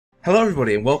Hello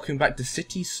everybody and welcome back to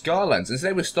City Skylines, and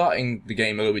today we're starting the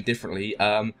game a little bit differently.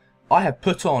 I have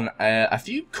put on a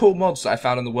few cool mods that I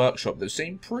found in the workshop that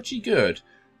seem pretty good.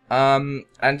 And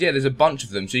yeah, there's a bunch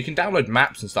of them, so you can download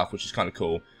maps and stuff, which is kind of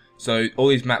cool. So all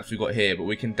these maps we've got here, but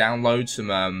we can download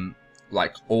some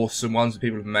like awesome ones that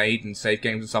people have made and save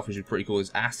games and stuff, which is pretty cool. There's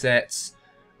assets.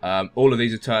 All of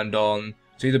these are turned on.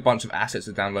 So these are a bunch of assets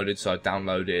that are downloaded, so I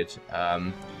downloaded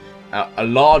a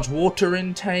large water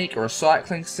intake, a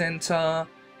recycling centre,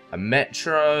 a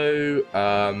metro,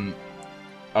 a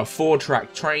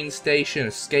 4-track train station,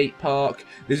 a skate park.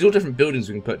 There's all different buildings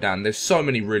we can put down. There's so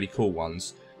many really cool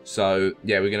ones. So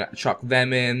yeah, we're going to chuck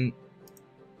them in.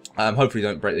 Hopefully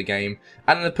don't break the game.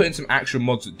 And then put in some actual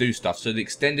mods that do stuff. So the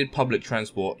extended public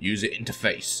transport user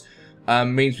interface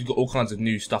means we've got all kinds of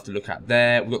new stuff to look at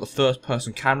there. We've got the first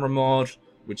person camera mod,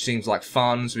 which seems like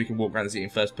fun, so we can walk around the city in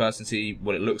first person, see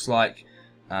what it looks like.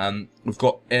 We've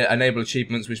got enable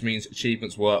achievements, which means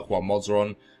achievements work while mods are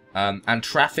on. And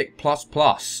traffic plus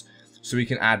plus, so we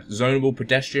can add zonable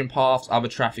pedestrian paths, other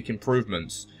traffic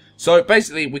improvements. So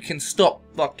basically, we can stop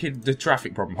fucking the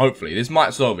traffic problem. Hopefully, this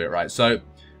might solve it, right? So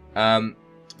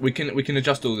we can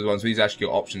adjust all the ones. These actually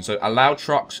got options. So allow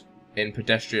trucks in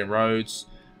pedestrian roads,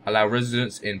 allow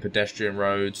residents in pedestrian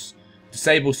roads,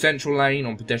 disable central lane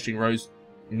on pedestrian roads.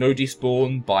 No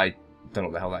despawn by, don't know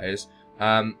what the hell that is.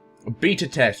 Beta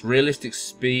test realistic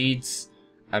speeds,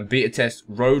 and beta test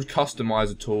road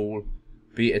customizer tool.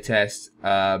 Beta test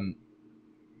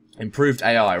improved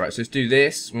AI. Right, so let's do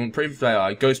this. We want improved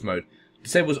AI. Ghost mode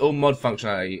disables all mod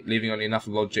functionality, leaving only enough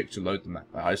logic to load the map.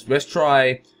 Right, so let's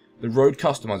try the road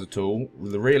customizer tool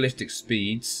with the realistic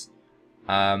speeds,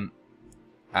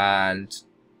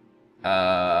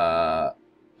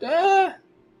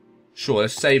 Sure,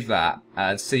 let's save that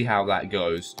and see how that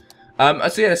goes.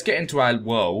 So yeah, let's get into our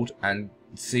world and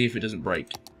see if it doesn't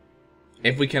break.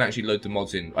 If we can actually load the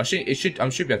mods in. I should be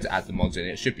able to add the mods in.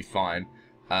 It should be fine.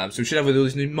 So we should have all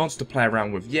these new mods to play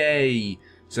around with. Yay!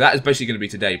 So that is basically going to be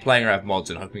today, playing around with mods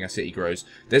and hoping our city grows.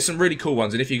 There's some really cool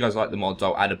ones, and if you guys like the mods,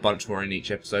 I'll add a bunch more in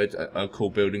each episode. Cool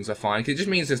buildings I find. 'Cause it just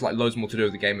means there's like loads more to do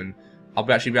with the game, and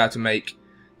I'll actually be able to make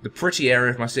the pretty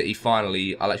area of my city,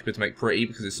 finally, I'll actually be able to make pretty,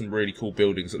 because there's some really cool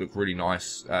buildings that look really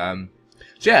nice. So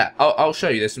yeah, I'll show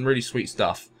you. There's some really sweet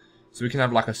stuff. So we can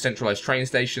have like a centralized train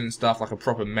station and stuff, like a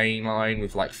proper main line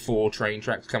with like 4 train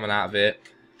tracks coming out of it.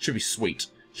 Should be sweet.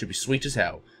 Should be sweet as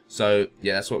hell. So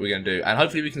yeah, that's what we're going to do. And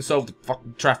hopefully we can solve the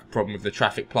fucking traffic problem with the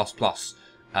traffic plus plus.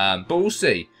 But we'll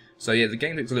see. So yeah, the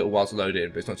game takes a little while to load in,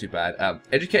 but it's not too bad.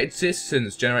 Educated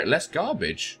citizens generate less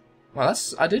garbage. Well,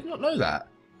 I did not know that.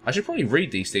 I should probably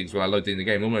read these things when I load in the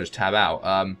game. I'm going to just tab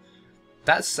out.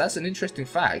 That's an interesting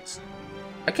fact.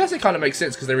 I guess it kind of makes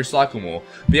sense because they recycle more.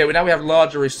 But yeah, now we have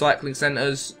larger recycling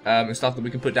centres and stuff that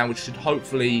we can put down, which should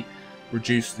hopefully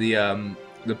reduce the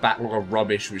backlog of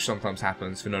rubbish, which sometimes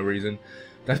happens for no reason.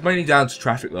 That's mainly down to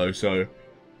traffic though, so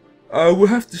we'll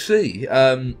have to see.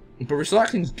 But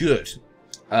recycling's good.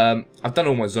 I've done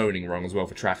all my zoning wrong as well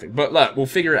for traffic, but look, we'll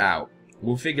figure it out.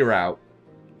 We'll figure out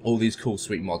all these cool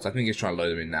sweet mods. I think it's trying to load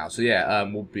them in now. So yeah,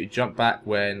 we'll jump back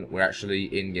when we're actually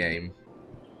in game.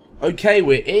 Okay,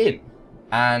 we're in.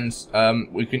 And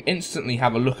we can instantly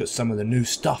have a look at some of the new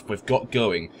stuff we've got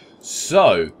going.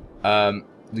 So,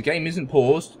 the game isn't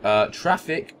paused.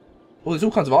 Traffic. Oh, there's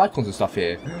all kinds of icons and stuff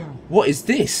here. What is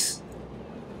this?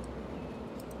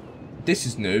 This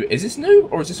is new. Is this new?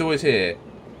 Or is this always here?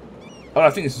 Oh,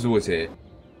 I think this is always here.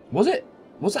 Was it?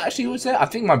 Was it actually always there? I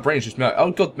think my brain's just melted.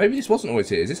 Oh god, maybe this wasn't always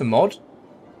here. Is this a mod?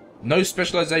 No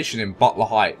specialization in Butler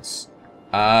Heights.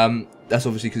 That's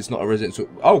obviously because it's not a residential.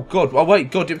 Oh god. Oh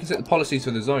wait, god, we can set the policies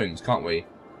for the zones, can't we?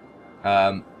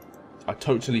 I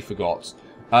totally forgot.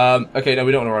 Okay, no,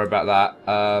 we don't want to worry about that.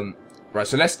 Right,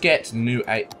 so let's get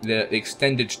the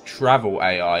extended travel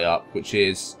AI up, which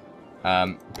is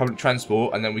public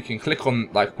transport, and then we can click on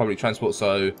like public transport.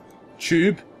 So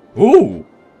tube. Ooh.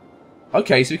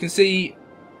 Okay, so we can see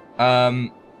who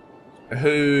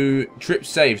trips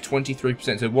saved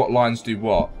 23%. So what lines do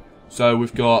what? So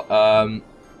we've got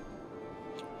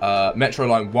Metro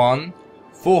Line 1,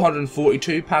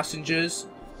 442 passengers,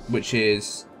 which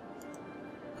is.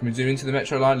 Can we zoom into the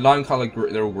Metro Line? Line colour,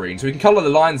 they're all green. So we can colour the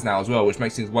lines now as well, which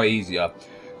makes things way easier.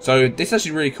 So this is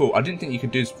actually really cool. I didn't think you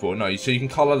could do this before. No, so you can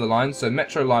colour the lines. So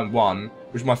Metro Line 1,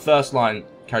 which is my first line,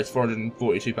 carries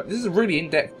 442 passengers. This is a really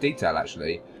in-depth detail,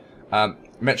 actually.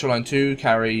 Metro Line 2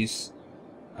 carries.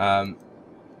 Oh,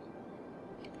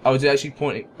 is it actually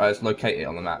pointing? Let's locate it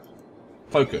on the map.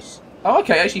 Focus. Oh,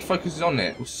 okay, it actually focuses on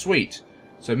it. Sweet.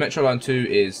 So Metro Line 2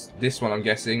 is this one, I'm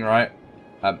guessing, right?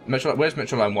 Where's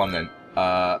Metro Line 1 then?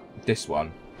 This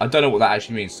one. I don't know what that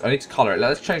actually means. I need to colour it.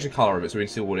 Let's change the colour of it so we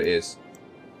can see what it is.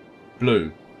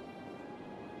 Blue.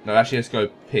 No, actually, let's go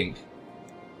pink.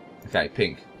 Okay,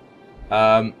 pink.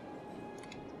 I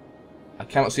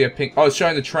cannot see a pink. Oh, it's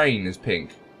showing the train as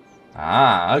pink.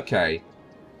 Ah, okay.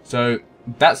 So,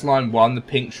 that's line 1, the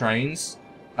pink trains.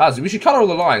 Ah, so we should colour all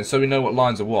the lines so we know what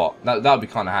lines are what. That would be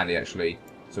kind of handy, actually.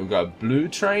 So, we've got a blue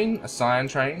train, a cyan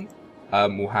train.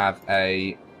 We'll have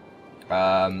a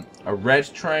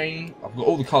red train. I've got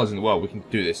all the colours in the world. We can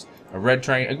do this. A red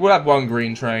train. We'll have one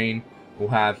green train. We'll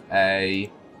have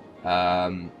a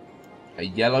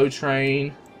yellow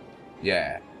train.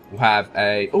 Yeah. We'll have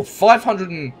a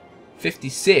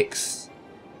 556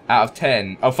 out of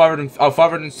 10. Oh,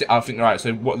 506. I think right.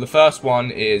 So what the first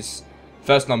one is?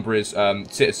 First number is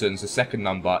citizens. The second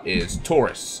number is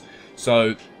tourists.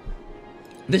 So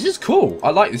this is cool.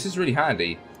 I like this. This is really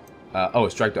handy. Oh,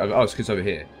 it's dragged over. Oh, it's over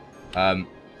here.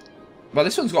 But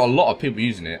this one's got a lot of people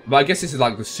using it. But I guess this is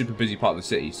like the super busy part of the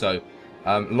city. So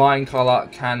line colour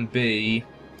can be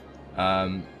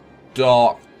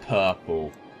dark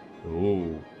purple.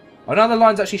 Ooh. Oh, now the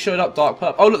lines actually showed up dark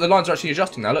purple. Oh, look, the lines are actually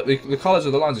adjusting now. Look, the colours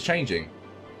of the lines are changing.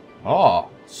 Oh,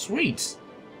 sweet.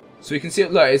 So you can see,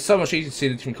 look, it's so much easier to see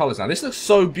the different colours now. This looks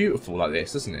so beautiful like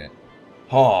this, doesn't it?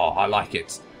 Oh, I like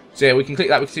it. So yeah, we can click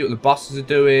that. We can see what the buses are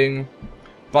doing.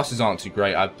 Buses aren't too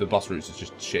great. The bus routes are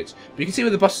just shit. But you can see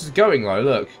where the buses are going, though.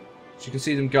 Look. So you can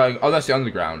see them going. Oh, that's the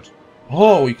underground.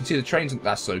 Oh, you can see the trains.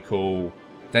 That's so cool.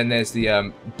 Then there's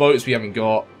the boats we haven't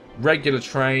got. Regular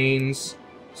trains.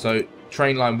 So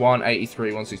train line 1, 83,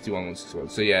 161, 161.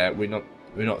 So yeah,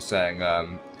 we're not saying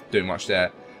doing much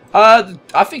there. I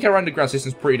think our underground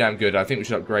system's pretty damn good. I think we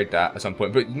should upgrade that at some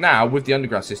point. But now with the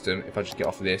underground system, if I just get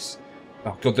off of this,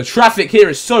 oh god, the traffic here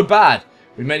is so bad.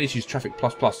 We may need to use traffic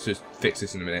plus to fix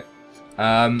this in a minute.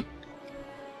 Oh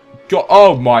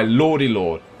my lordy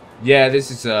lord. Yeah,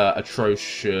 this is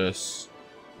atrocious.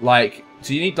 Like,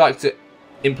 so you need like to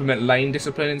implement lane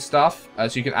discipline and stuff,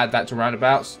 so you can add that to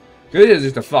roundabouts. This is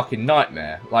just a fucking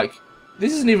nightmare. Like,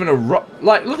 this isn't even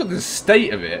like, look at the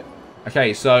state of it.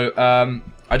 Okay, so I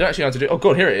don't actually know how to do. Oh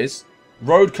god, here it is.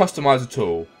 Road customizer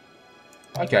tool.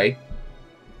 Okay.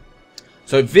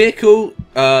 So vehicle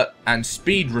and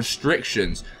speed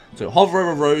restrictions. So hover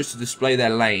over roads to display their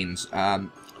lanes.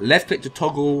 Left click to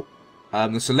toggle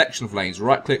the selection of lanes.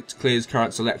 Right click to clear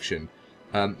current selection.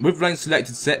 With lanes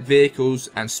selected, set vehicles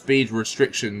and speed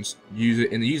restrictions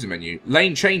in the user menu.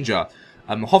 Lane changer.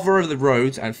 Hover over the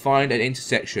roads and find an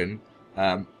intersection.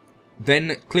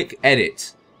 Then click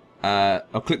edit.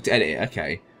 Or click to edit it.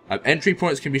 Okay. Entry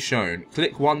points can be shown.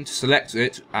 Click 1 to select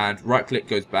it, and right click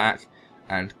goes back.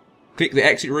 And click the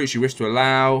exit routes you wish to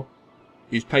allow.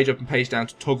 Use page up and page down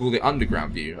to toggle the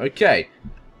underground view. Okay.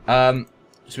 So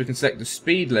we can select the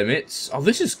speed limits. Oh,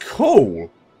 this is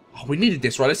cool. Oh, we needed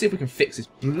this, right? Let's see if we can fix this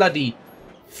bloody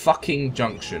fucking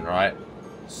junction, right?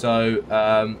 So,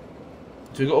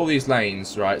 so we've got all these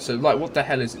lanes, right? So, like, what the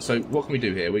hell is it? So, what can we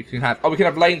do here? We can have, we can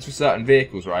have lanes for certain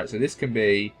vehicles, right? So this can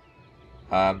be,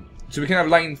 so we can have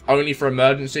lanes only for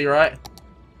emergency, right?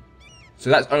 So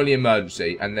that's only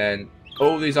emergency, and then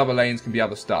all these other lanes can be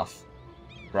other stuff,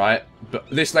 right? But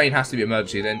this lane has to be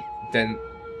emergency. Then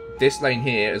this lane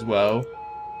here as well,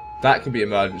 that can be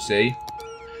emergency.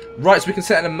 Right, so we can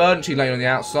set an emergency lane on the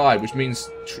outside, which means...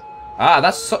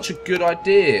 that's such a good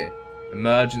idea.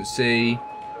 Emergency.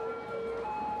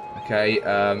 Okay,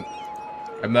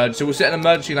 emergency. So we'll set an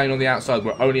emergency lane on the outside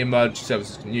where only emergency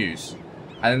services can use.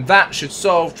 And that should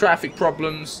solve traffic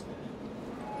problems.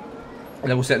 And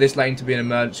then we'll set this lane to be an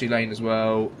emergency lane as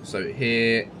well. So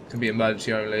here can be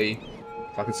emergency only.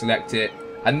 If I can select it.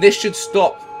 And this should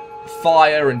stop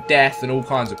fire and death and all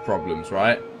kinds of problems,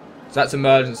 right? So that's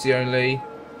emergency only.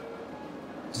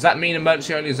 Does that mean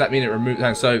emergency only? Does that mean it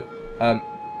removes... So,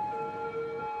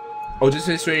 oh, does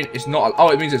this mean it's not... Oh,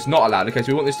 it means it's not allowed. Okay, so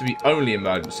we want this to be only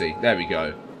emergency. There we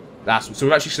go. So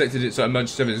we've actually selected it so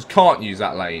emergency services can't use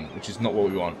that lane, which is not what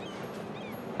we want.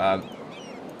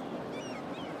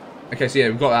 Okay, so yeah,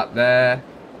 we've got that there.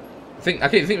 I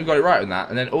think we've got it right on that.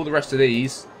 And then all the rest of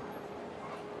these...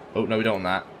 Oh, no, we don't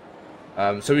want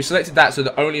that. So we selected that so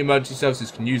that only emergency services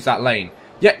can use that lane.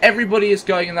 Yeah, everybody is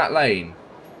going in that lane.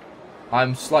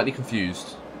 I'm slightly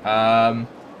confused. Why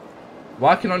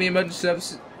can only emergency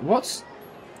services... What?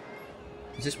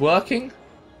 Is this working?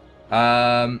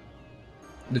 The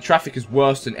traffic is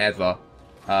worse than ever.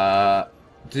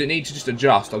 Does it need to just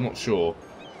adjust? I'm not sure.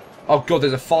 Oh god,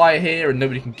 there's a fire here and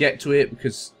nobody can get to it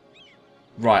because...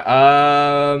 Right,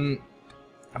 I'm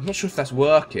not sure if that's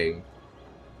working.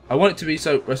 I want it to be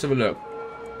so... Let's have a look.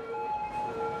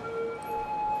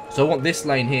 So I want this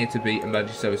lane here to be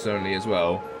emergency service only as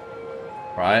well.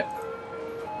 Right.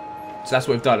 So that's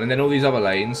what we've done. And then all these other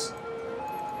lanes.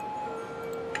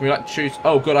 Can we like choose?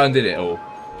 Oh god, I undid it all.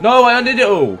 No, I undid it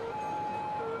all.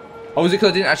 Oh, was it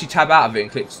because I didn't actually tab out of it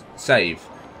and click save?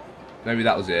 Maybe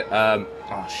that was it.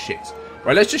 Oh shit.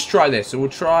 Right, let's just try this. So we'll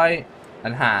try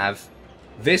and have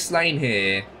this lane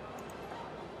here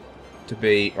to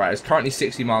be right. It's currently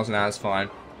 60 miles an hour. It's fine.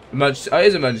 Emergency. Oh, it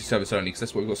is emergency service only because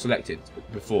that's what we got selected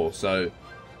before. So,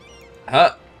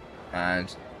 and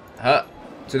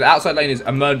so the outside lane is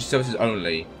emergency services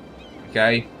only.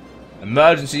 Okay,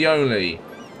 emergency only.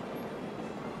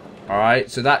 All right.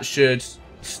 So that should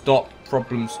stop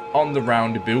problems on the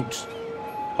roundabout,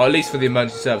 or at least for the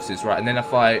emergency services, right? And then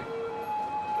if I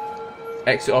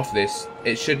exit off this,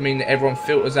 it should mean that everyone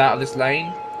filters out of this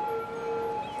lane,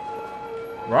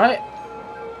 right?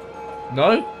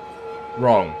 No?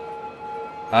 Wrong.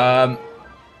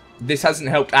 This hasn't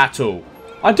helped at all.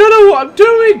 I don't know what I'm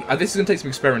doing! This is going to take some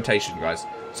experimentation, guys.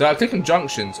 So I click on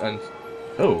junctions and...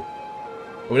 Oh.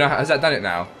 Well, has that done it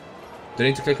now? Do I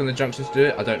need to click on the junctions to do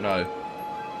it? I don't know.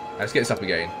 Let's get this up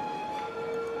again.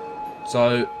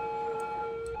 So...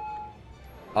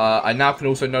 I now can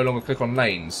also no longer click on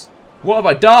lanes. What have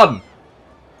I done?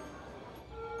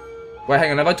 Wait,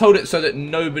 hang on. Have I told it so that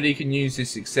nobody can use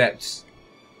this except...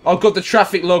 Oh god, the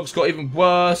traffic logs got even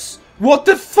worse. What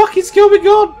the fuck is going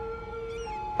on?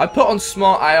 I put on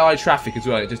smart AI traffic as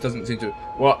well. It just doesn't seem to...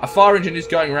 Well, a fire engine is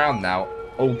going around now.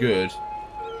 All good.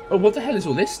 Oh, what the hell is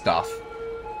all this stuff?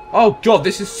 Oh god,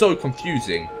 this is so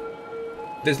confusing.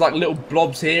 There's like little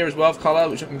blobs here as well of colour,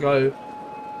 which I can go...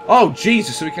 Oh,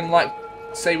 Jesus, so we can like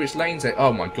say which lanes they...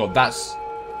 Oh my god, that's...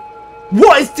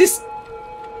 What is this?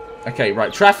 Okay,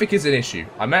 right, traffic is an issue.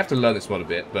 I may have to learn this one a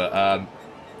bit, but,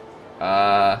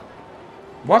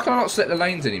 why can I not select the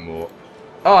lanes anymore?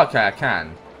 Oh, okay, I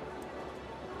can.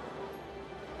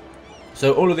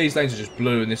 So all of these lanes are just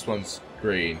blue and this one's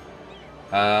green.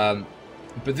 But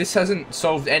this hasn't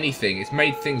solved anything. It's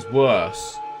made things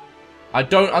worse. I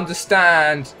don't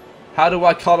understand. How do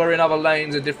I colour in other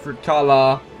lanes a different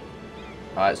colour?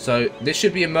 Alright, so this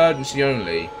should be emergency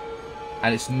only.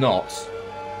 And it's not.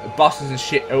 Buses and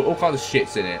shit, all kinds of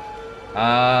shits in it.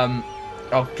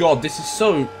 Oh god, this is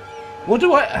so... What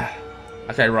do I...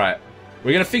 Okay, right.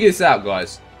 We're going to figure this out,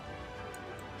 guys.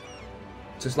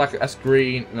 Just like, that's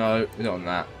green. No, we're not on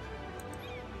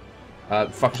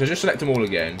that. Fuck, should I just select them all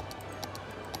again?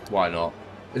 Why not?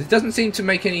 It doesn't seem to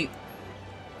make any,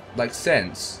 like,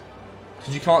 sense.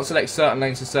 Because you can't select certain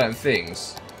lanes for certain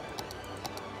things.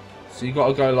 So you got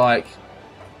to go, like,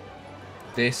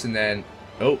 this and then...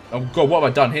 Oh god, what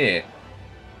have I done here?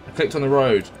 I clicked on the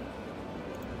road.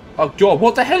 Oh god,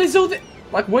 what the hell is all this?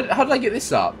 Like, how did I get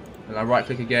this up? And I right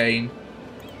click again.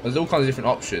 There's all kinds of different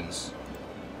options.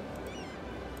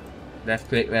 Left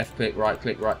click,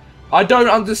 right. I don't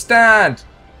understand!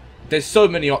 There's so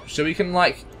many options. So we can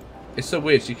like... It's so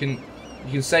weird. So you can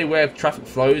say where traffic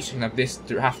flows. You can have this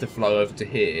to have to flow over to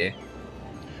here.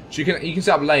 So you can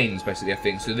set up lanes basically, I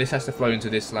think. So this has to flow into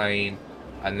this lane.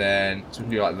 And then... So we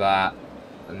can do like that.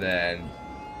 And then...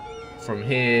 From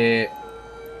here...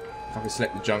 If I can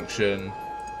select the junction...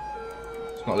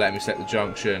 It's not letting me select the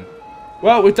junction.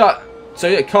 Well, we're done. So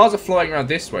yeah, cars are flowing around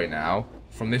this way now.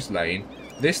 From this lane.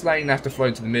 This lane they have to flow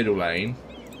into the middle lane.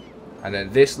 And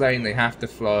then this lane they have to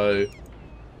flow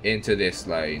into this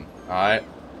lane. Alright?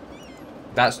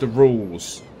 That's the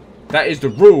rules. That is the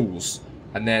rules.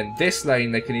 And then this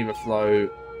lane they can either flow...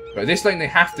 But this lane they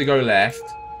have to go left.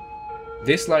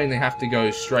 This lane they have to go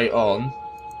straight on.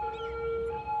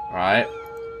 Alright?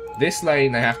 This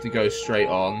lane they have to go straight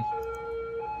on.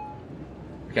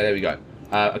 Okay, there we go.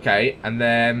 Okay, and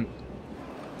then...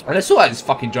 And let's sort out these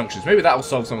fucking junctions. Maybe that will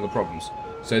solve some of the problems.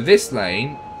 So this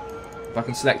lane... If I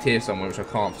can select here somewhere, which I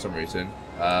can't for some reason.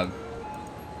 Why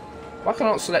can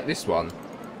I not select this one?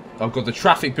 Oh god, the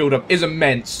traffic build-up is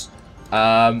immense.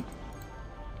 Here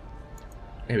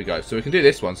we go. So we can do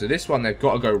this one. So this one, they've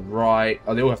got to go right.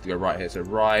 Oh, they all have to go right here. So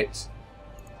right.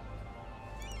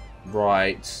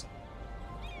 Right.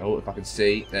 Oh, if I can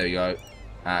see. There we go.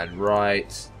 And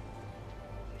right.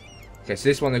 Okay, so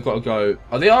this one, they've got to go...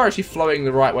 Oh, they are actually flowing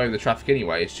the right way with the traffic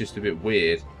anyway. It's just a bit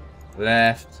weird.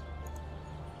 Left.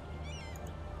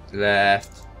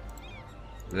 Left.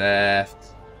 Left.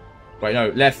 Wait, no.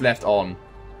 Left, left, on.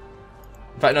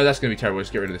 In fact, no, that's going to be terrible.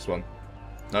 Let's get rid of this one.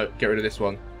 No, get rid of this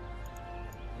one.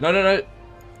 No, no, no.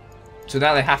 So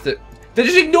now they have to... They're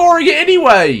just ignoring it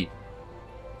anyway!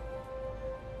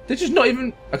 They're just not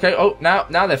even... Okay, oh, now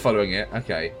they're following it.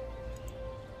 Okay.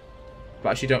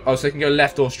 But actually don't... Oh, so they can go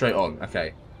left or straight on.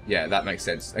 Okay. Yeah, that makes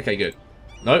sense. Okay, good.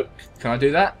 No. Can I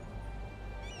do that?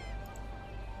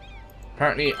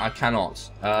 Apparently, I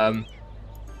cannot.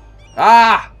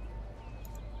 Ah!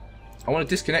 I want to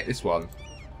disconnect this one.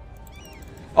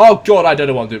 Oh god, I don't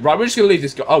know what I'm doing. Right, we're just going to leave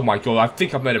this guy. Oh my god, I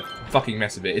think I've made a fucking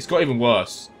mess of it. It's got even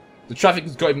worse. The traffic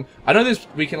has got even... I know there's...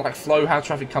 We can like flow how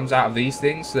traffic comes out of these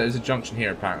things. So there's a junction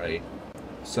here apparently.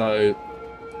 So...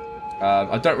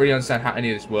 I don't really understand how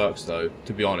any of this works though,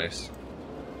 to be honest.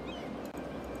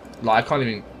 Like, I can't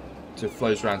even... So it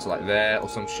flows around to like there or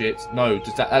some shit. No,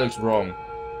 just that looks wrong.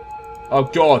 Oh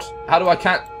god, how do I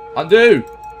can't... Undo!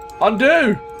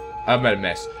 Undo! I've made a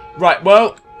mess. Right,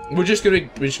 well... We're just gonna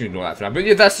ignore that for now. But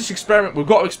yeah, that's just experiment. We've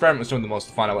got to experiment with some of the mods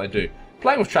to find out what they do.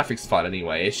 Playing with traffic's fun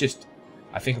anyway. It's just,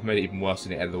 I think I've made it even worse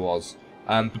than it ever was.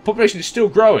 The population is still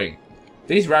growing.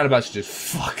 These roundabouts are just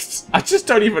fucked. I just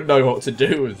don't even know what to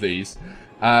do with these.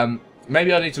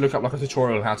 Maybe I need to look up like a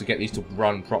tutorial on how to get these to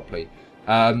run properly.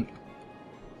 So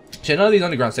none of these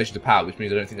underground stations are powered, which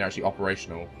means I don't think they're actually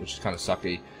operational, which is kind of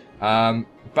sucky.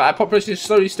 But our population is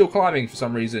slowly still climbing for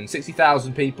some reason.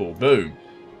 60,000 people. Boom.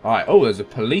 Alright, oh, there's a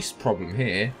police problem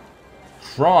here.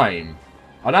 Crime.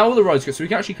 I know all the roads go, so we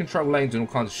can actually control lanes and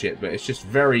all kinds of shit, but it's just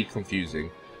very confusing.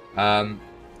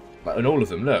 But on all of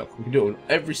them, look, we can do it on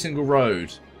every single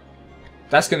road.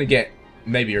 That's going to get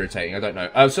maybe irritating, I don't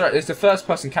know. Sorry, there's the first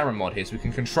person camera mod here, so we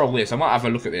can control this. I might have a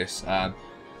look at this.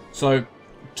 So,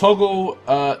 toggle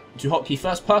to hotkey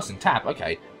first person, tab,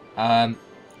 okay.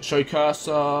 Show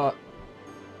cursor,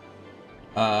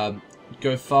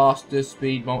 go faster,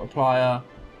 speed multiplier,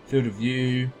 field of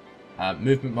view,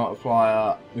 movement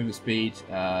multiplier, movement speed,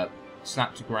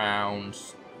 snap to ground,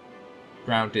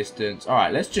 ground distance.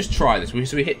 Alright, let's just try this.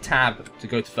 So we hit tab to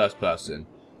go to first person.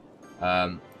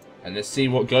 And let's see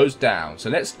what goes down. So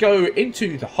let's go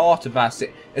into the heart of our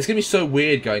city. It's going to be so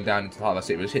weird going down into the heart of our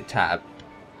city. Let's hit tab.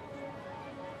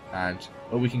 And,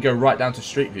 oh, we can go right down to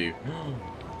street view.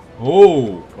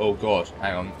 Oh god,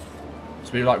 hang on.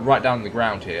 So we're like right down on the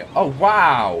ground here. Oh,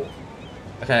 wow!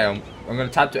 Okay, I'm going to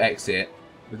tab to exit.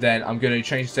 But then I'm going to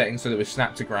change the settings so that we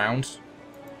snap to ground.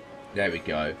 There we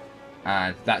go.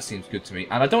 And that seems good to me.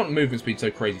 And I don't want movement speed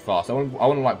so crazy fast. I want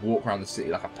to like walk around the city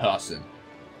like a person.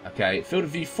 Okay, field of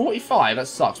view 45. That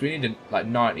sucks. We need like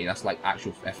 90. That's like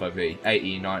actual FOV.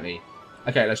 80, 90.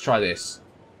 Okay, let's try this.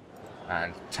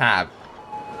 And tab.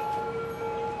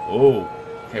 Oh.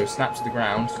 Okay, we snap to the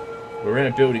ground. We're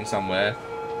in a building somewhere.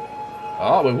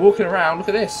 Oh, we're walking around. Look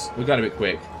at this. We're going a bit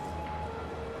quick.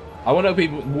 I want to be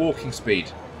walking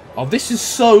speed. Oh, this is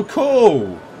so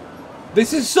cool.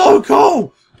 This is so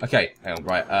cool. Okay, hang on,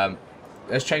 right.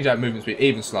 Let's change our movement speed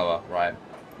even slower, right?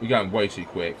 We're going way too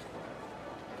quick.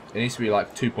 It needs to be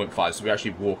like 2.5, so we're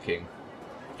actually walking.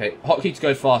 Okay, hotkey to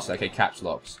go faster. Okay, caps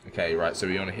locks. Okay, right, so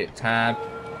we want to hit tab.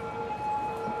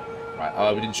 Right,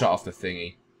 oh, we didn't shut off the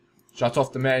thingy. Shut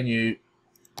off the menu.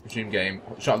 Resume game.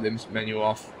 Shut the menu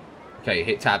off. Okay,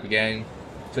 hit tab again.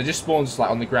 So it just spawns like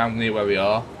on the ground near where we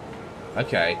are.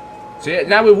 Okay. So yeah,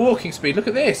 now we're walking speed. Look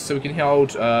at this. So we can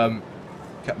hold,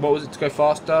 what was it to go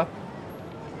faster?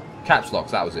 Caps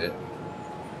locks, that was it.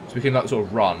 So we can like sort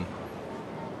of run.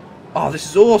 Oh, this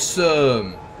is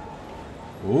awesome.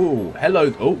 Ooh,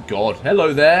 hello. Oh, God.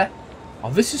 Hello there.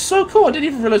 Oh, this is so cool. I didn't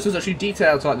even realise there was actually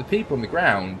detail to like the people on the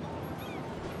ground.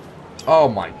 Oh,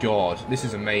 my God. This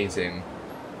is amazing.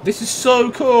 This is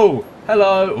so cool.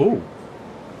 Hello. Ooh.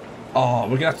 Oh, we're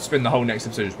going to have to spend the whole next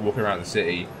episode just walking around the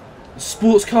city. A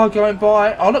sports car going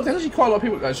by. Oh, look, there's actually quite a lot of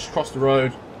people that just cross the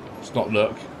road. Just not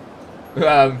look.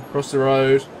 Cross the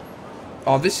road.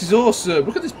 Oh, this is awesome.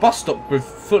 Look at this bus stop with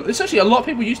full... There's actually a lot of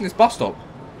people using this bus stop,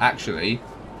 actually.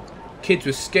 Kids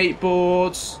with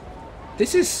skateboards.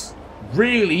 This is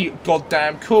really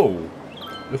goddamn cool.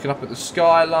 Looking up at the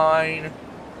skyline.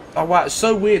 Oh, wow, it's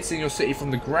so weird seeing your city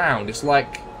from the ground. It's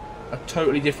like a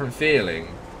totally different feeling.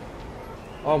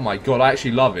 Oh my god, I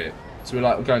actually love it. So we're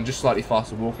like going just slightly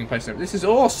faster walking place. This is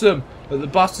awesome. But the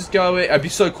bus is going. It'd be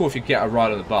so cool if you could get a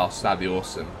ride on the bus. That'd be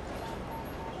awesome.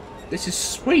 This is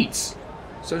sweet.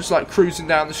 So just like cruising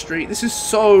down the street. This is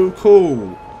so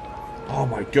cool. Oh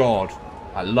my god.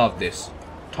 I love this.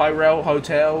 Tyrell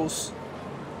hotels.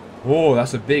 Oh,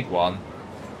 that's a big one.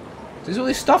 There's all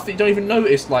this stuff that you don't even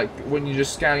notice, like when you're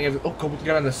just scanning over. Oh god, we can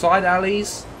go down the side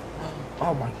alleys.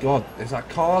 Oh my god, there's like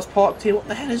cars parked here. What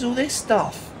the hell is all this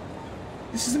stuff?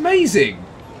 This is amazing.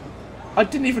 I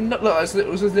didn't even look. Look, there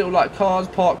was little like cars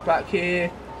parked back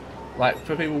here, like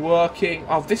for people working.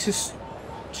 Oh, this is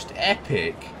just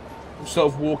epic. I'm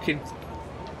sort of walking.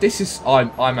 This is.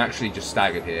 I'm actually just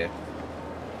staggered here.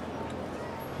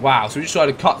 Wow. So we just tried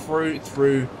to cut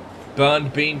through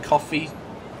burned bean coffee.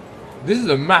 This is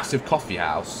a massive coffee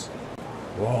house.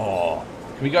 Whoa.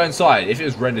 Can we go inside? If it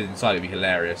was rendered inside, it'd be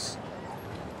hilarious.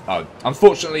 Oh,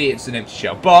 unfortunately, it's an empty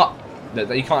shell, but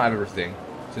you can't have everything.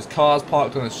 So there's cars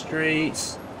parked on the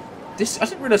streets. I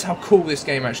didn't realise how cool this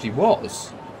game actually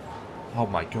was. Oh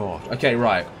my god. Okay,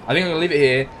 right. I think I'm going to leave it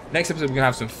here. Next episode, we're going to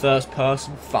have some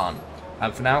first-person fun.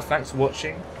 And for now, thanks for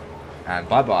watching, and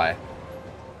bye-bye.